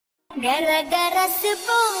Gara-gara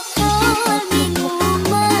sebotol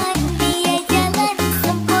minuman, dia jalan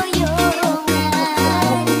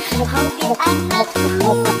sempoyongan. Hobi anak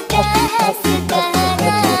muda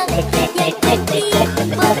sekarang.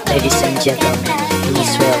 Ladies and gentlemen,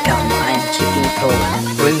 please welcome I'm Chipping Pro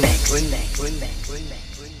Remix.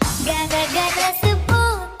 Gara-gara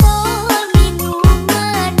sebotol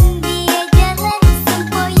minuman, dia jalan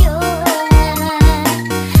sempoyongan.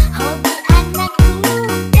 Hobi anak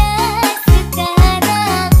muda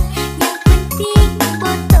sekarang, yang penting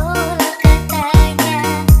botol katanya.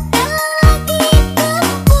 Lagi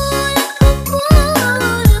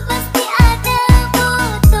kumpul-kumpul, pasti ada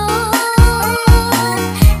botol.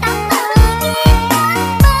 Tambah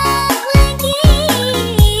lagi,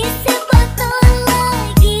 sebotol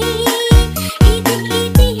lagi.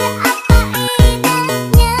 Idih-idih ya apa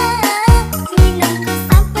enaknya, minum tuh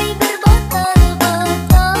sampai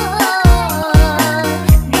berbotol-botol.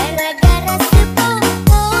 Gara-gara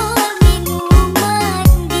sebotol minuman,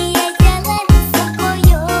 dia jalan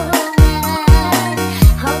sempoyongan.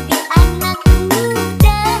 Hobi anak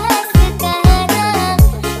muda sekarang,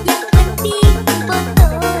 yang penting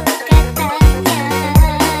botol katanya.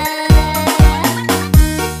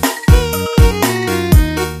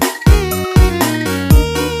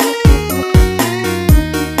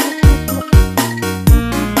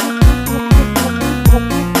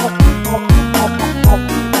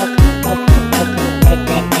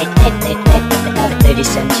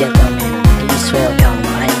 Ladies and gentlemen, please welcome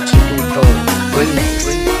I'm Chipping Pro Remix.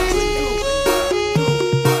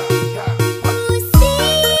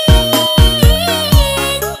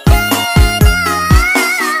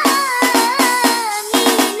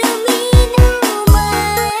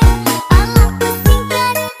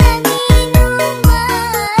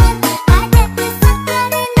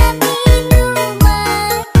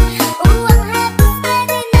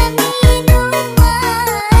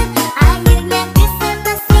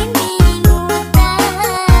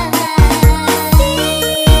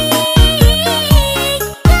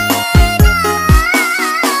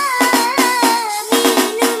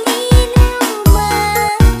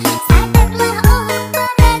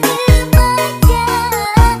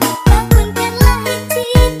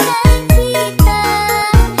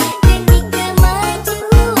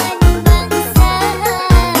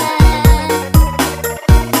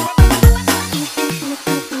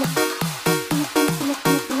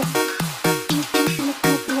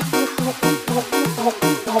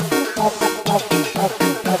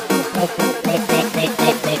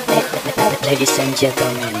 Ladies and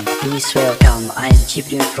gentlemen, please welcome I'm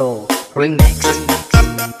Chipping Pro Remix.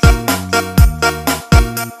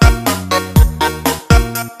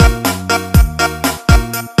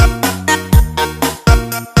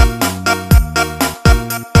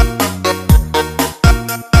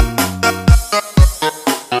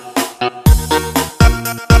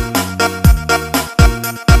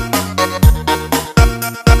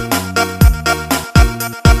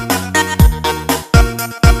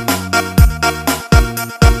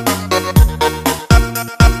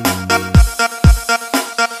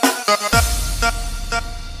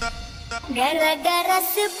 Gara-gara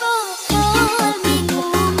sebotol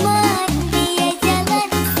minuman, dia jalan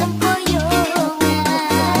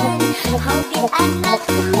sempoyongan. Hobi anak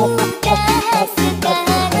muda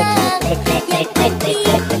sekarang, yang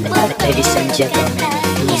penting botol Ladies and gentlemen,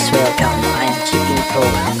 please welcome I'm Chipping Pro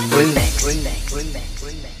Remix.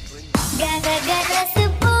 Gara-gara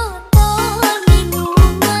sebotol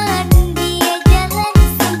minuman, dia jalan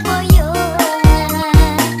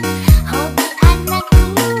sempoyongan. Hobi anak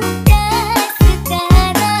muda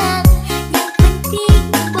sekarang, yang penting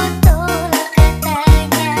botol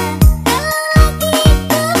katanya. Lagi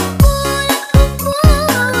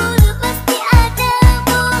kumpul-kumpul, pasti ada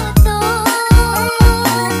botol.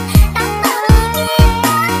 Tambah lagi,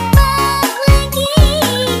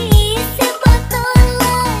 sebotol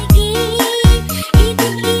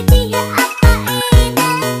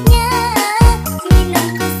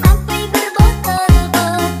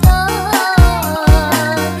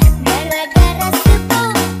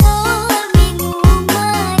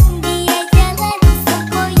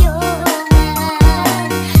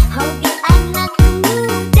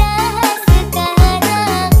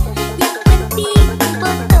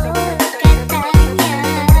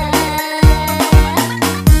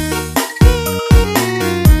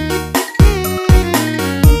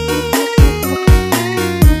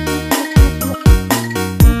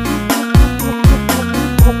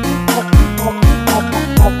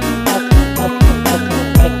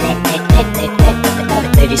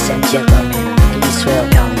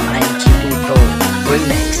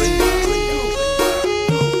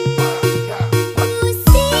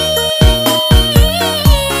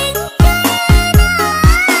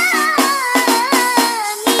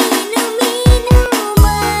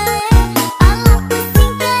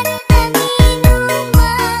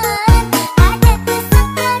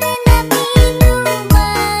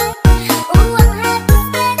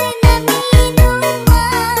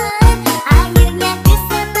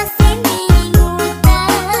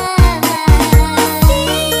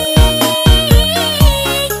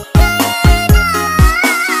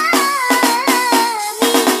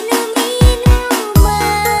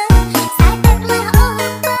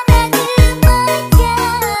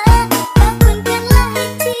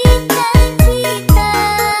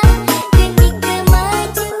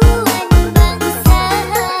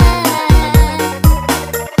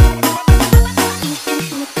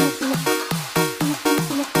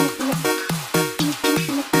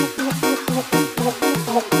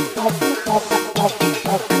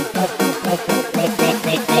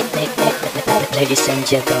Ladies and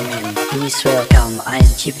gentlemen, please welcome I'm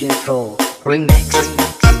Chipin Pro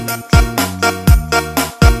Remix.